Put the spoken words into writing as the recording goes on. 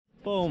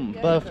Boom,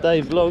 birthday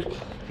vlog.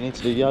 You need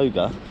to do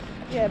yoga.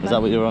 Yeah, is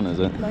that what you're on, is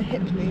it? My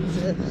hip needs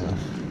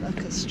like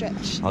a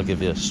stretch. I'll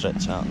give you a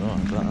stretch out.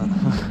 Right, like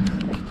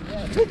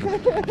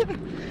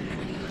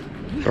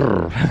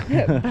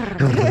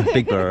that.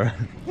 Big burr.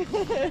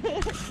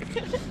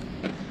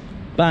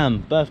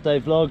 Bam,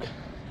 birthday vlog.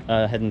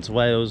 Heading to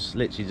Wales.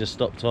 Literally just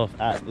stopped off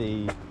at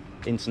the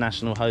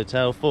International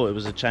Hotel. Thought it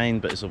was a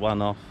chain, but it's a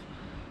one-off.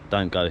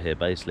 Don't go here,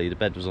 basically. The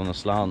bed was on a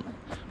slant.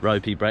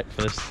 Ropey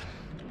breakfast.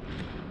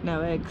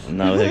 No eggs.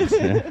 No eggs,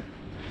 yeah.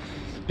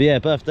 But yeah,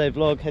 birthday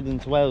vlog, heading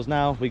to Wales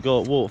now. We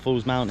got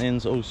waterfalls,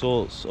 mountains, all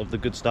sorts of the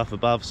good stuff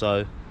above,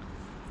 so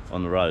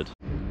on the road.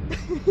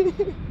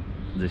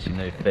 This your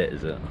new fit,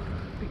 is it?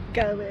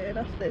 Going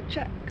off the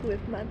track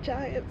with my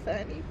giant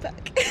fanny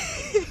pack.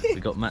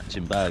 We got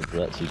matching bags,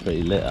 we're actually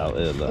pretty lit out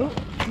here, look.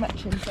 Oh,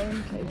 matching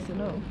phone case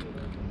and all.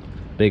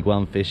 Big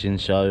one fishing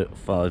show,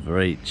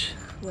 $5 each.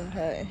 Well,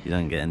 hey. You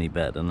don't get any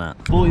better than that.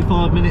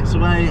 45 minutes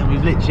away and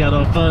we've literally had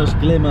our first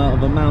glimmer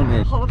of a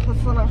mountain.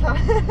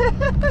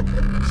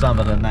 Some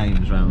of the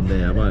names round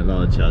here, I won't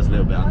lie to you, it's a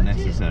little bit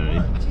unnecessary.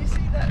 Do you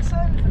see that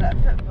sign for that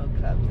football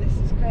club? This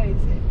is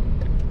crazy.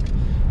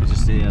 We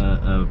just see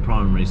a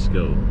primary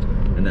school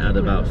and it had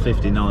about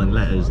 59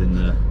 letters in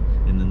the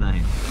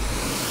name.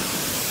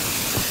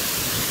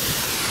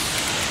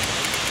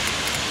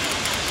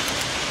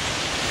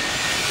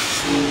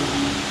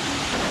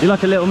 You're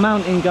like a little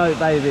mountain goat,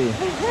 baby.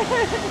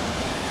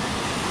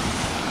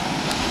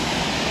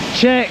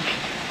 Check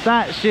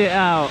that shit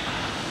out.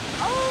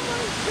 Oh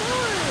my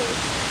god.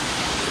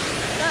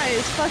 That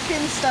is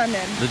fucking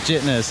stunning.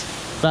 Legitness.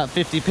 About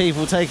 50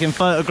 people taking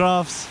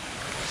photographs.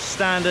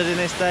 Standard in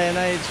this day and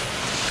age.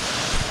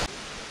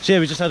 So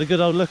yeah, we just had a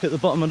good old look at the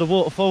bottom of the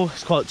waterfall.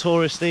 It's quite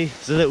touristy.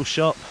 It's a little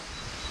shop.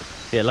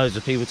 Yeah, loads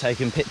of people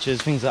taking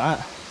pictures, things like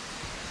that.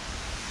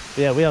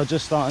 But yeah, we are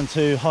just starting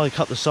to hike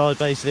up the side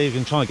basically. We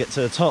can try and get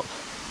to the top.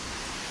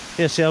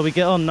 Yeah, see how we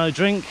get on, no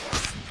drink.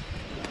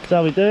 That's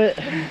how we do it.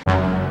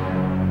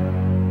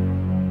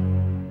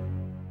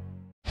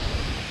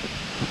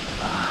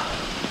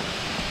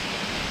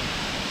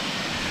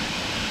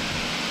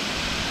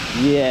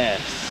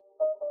 Yes.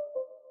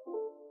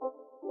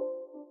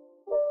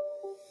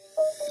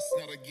 It's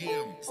not a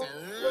game, it's a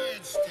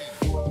rich thing.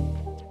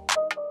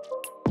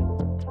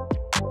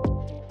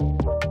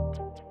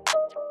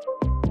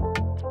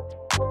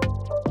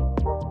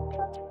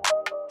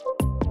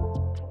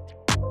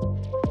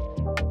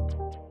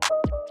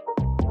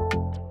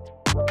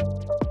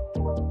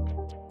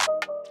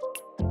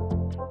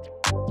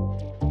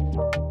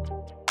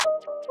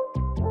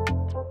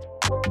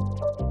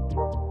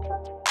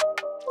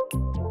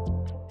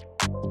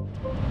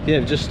 Yeah,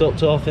 we've just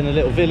stopped off in a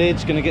little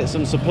village, gonna get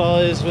some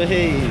supplies for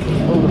here,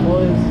 all the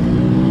boys.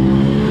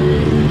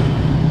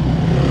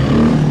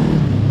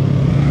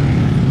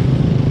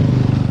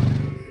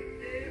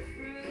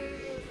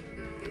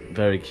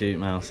 Very cute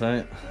mouse,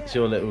 eh? It's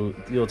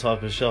your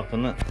type of shop,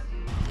 isn't it?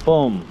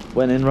 Boom,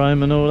 when in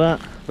Rome and all that.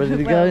 Ready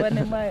to go? When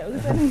in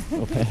Wales.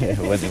 Yeah,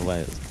 when in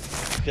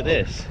Wales. Look at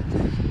this.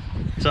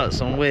 It's like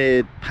some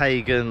weird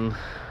pagan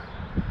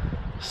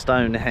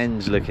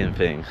Stonehenge looking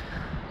thing.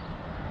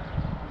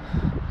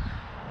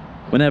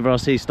 Whenever I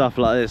see stuff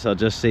like this, I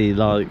just see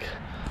like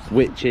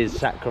witches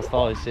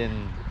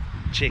sacrificing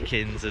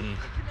chickens and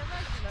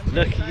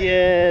look,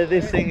 yeah,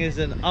 this thing is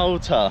an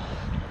altar.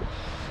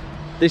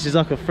 This is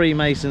like a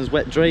Freemason's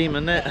wet dream,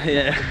 isn't it?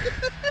 Yeah.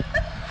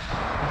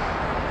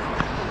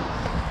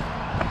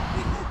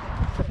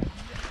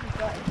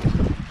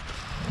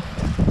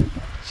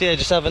 So yeah,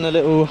 just having a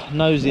little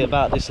nosy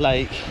about this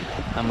lake,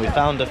 and we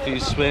found a few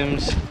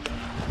swims,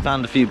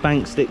 found a few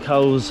bank stick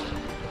holes.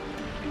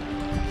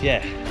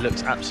 Yeah, it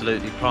looks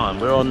absolutely prime.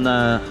 We're on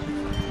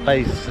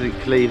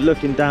basically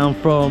looking down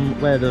from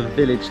where the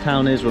village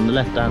town is. We're on the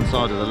left hand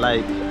side of the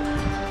lake.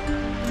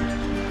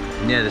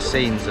 And yeah, the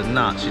scenes are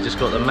nuts. You just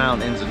got the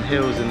mountains and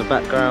hills in the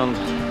background.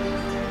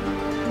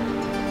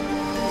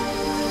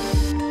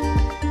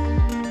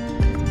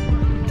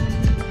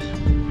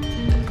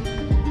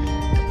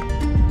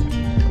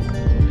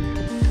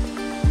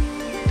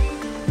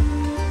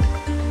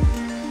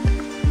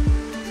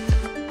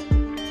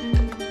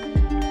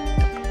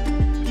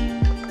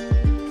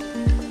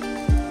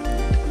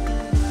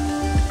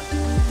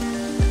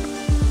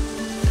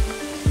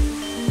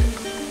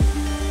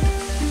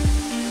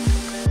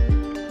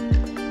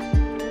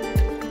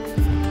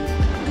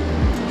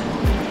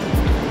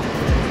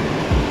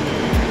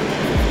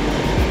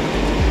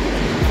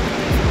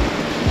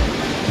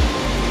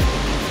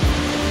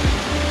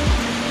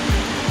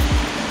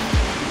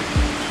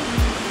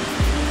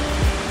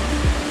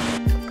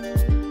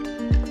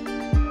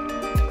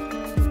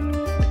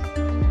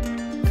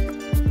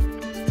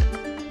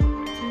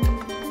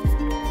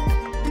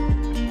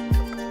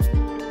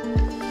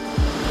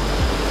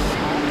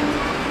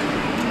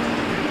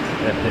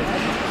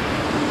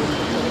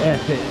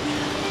 Epic.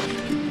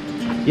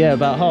 Yeah,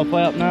 about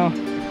halfway up now.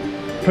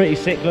 Pretty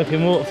sick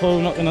looking waterfall,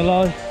 not gonna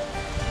lie.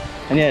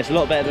 And yeah, it's a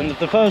lot better than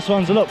the first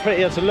one's a lot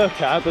prettier to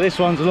look at, but this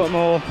one's a lot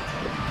more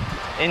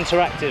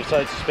interactive,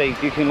 so to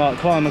speak. You can like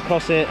climb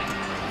across it.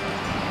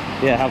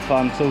 Yeah, have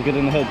fun. It's all good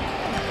in the hood.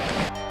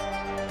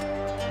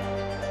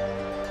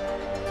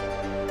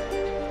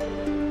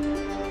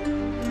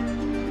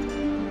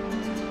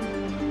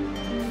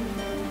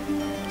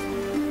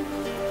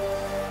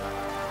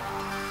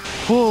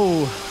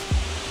 Whoa,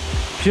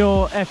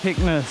 pure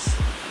epicness,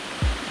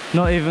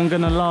 not even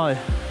gonna lie.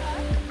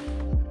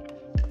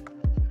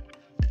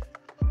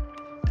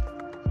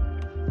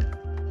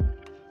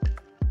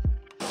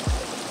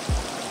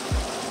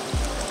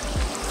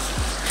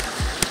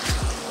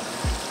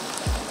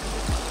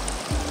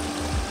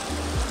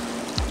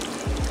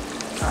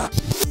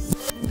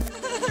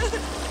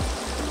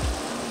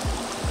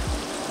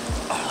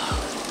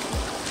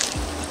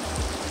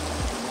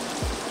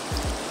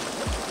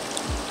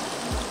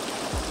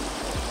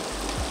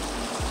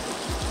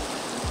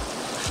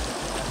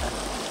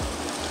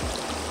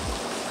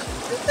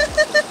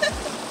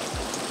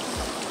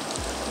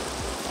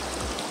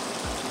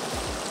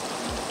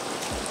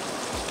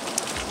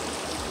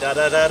 Da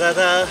da da da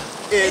da.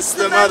 It's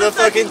the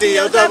motherfucking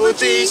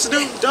D-O-double-G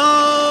Snoop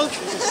Dogg.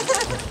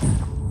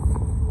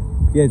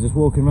 Yeah, just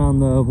walking around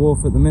the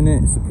wharf at the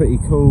minute. It's a pretty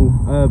cool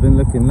urban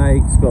looking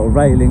lake. It's got a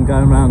railing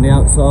going around the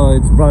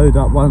outside, road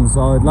up one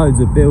side, loads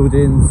of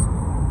buildings,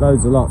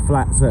 loads of like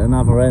flats at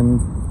another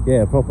end.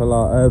 Yeah, proper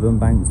like urban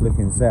banks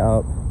looking set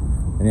up.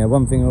 And yeah,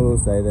 one thing I will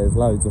say, there's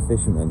loads of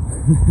fishermen.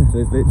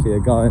 There's literally a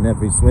guy in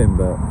every swim,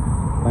 but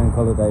bank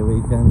holiday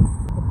weekend.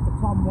 The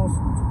plan was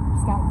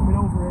to start coming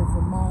over here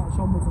from March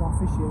onwards and I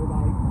fish here,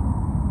 like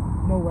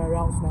nowhere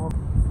else now.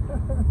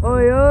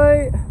 Oi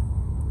oi!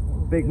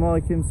 Big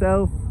Mike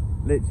himself,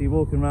 literally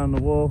walking around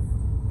the wharf,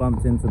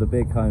 bumped into the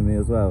big homie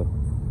as well.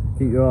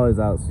 Keep your eyes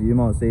out, so you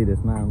might see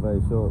this man very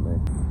shortly.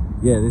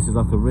 Yeah, this is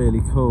like a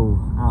really cool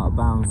out of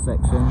bounds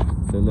section.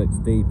 So it looks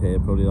deep here,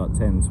 probably like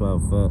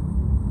 10-12 foot.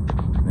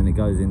 Then it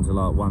goes into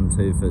like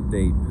 1-2 foot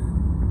deep.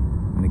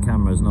 And the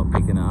camera's not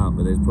picking it up,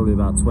 but there's probably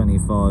about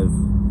 25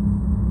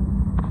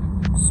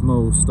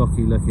 small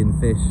stocky looking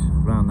fish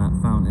around that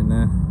fountain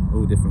there,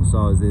 all different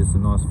sizes,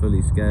 some nice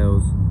fully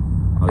scales.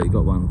 Oh, you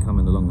got one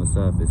coming along the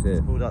surface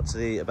here. Pulled up to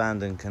the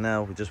abandoned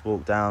canal. We just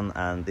walked down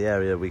and the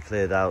area we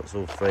cleared out is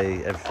all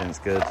free, everything's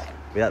good.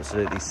 We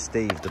absolutely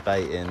steved the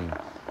bait in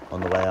on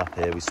the way up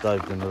here. We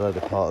stoved in a load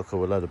of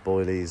particle, a load of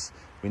boilies.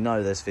 We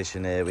know there's fish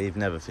in here, we've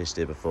never fished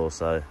here before,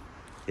 so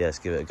yeah, let's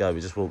give it a go.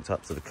 We just walked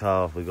up to the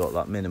car, we got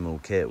like minimal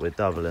kit, we're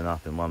doubling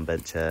up in one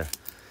bed chair.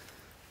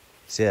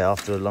 So yeah,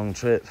 after a long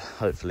trip,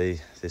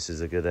 hopefully this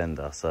is a good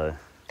ender. So,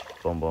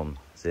 bomb bomb,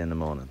 see you in the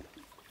morning.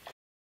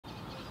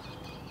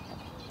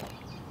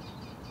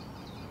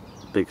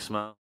 Big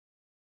smile.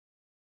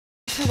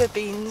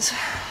 Philippines.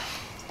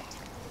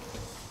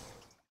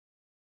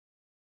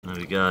 There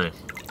we go.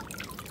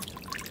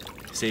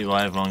 See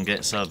why everyone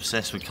gets so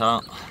obsessed with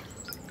carp?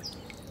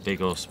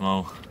 Big or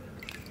small.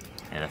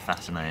 Yeah, they're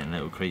fascinating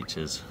little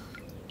creatures.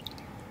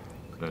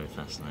 Very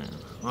fascinating.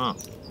 Well,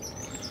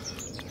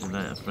 see you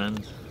later,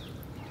 friend.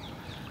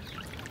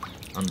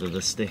 Under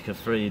the stick of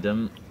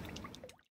freedom.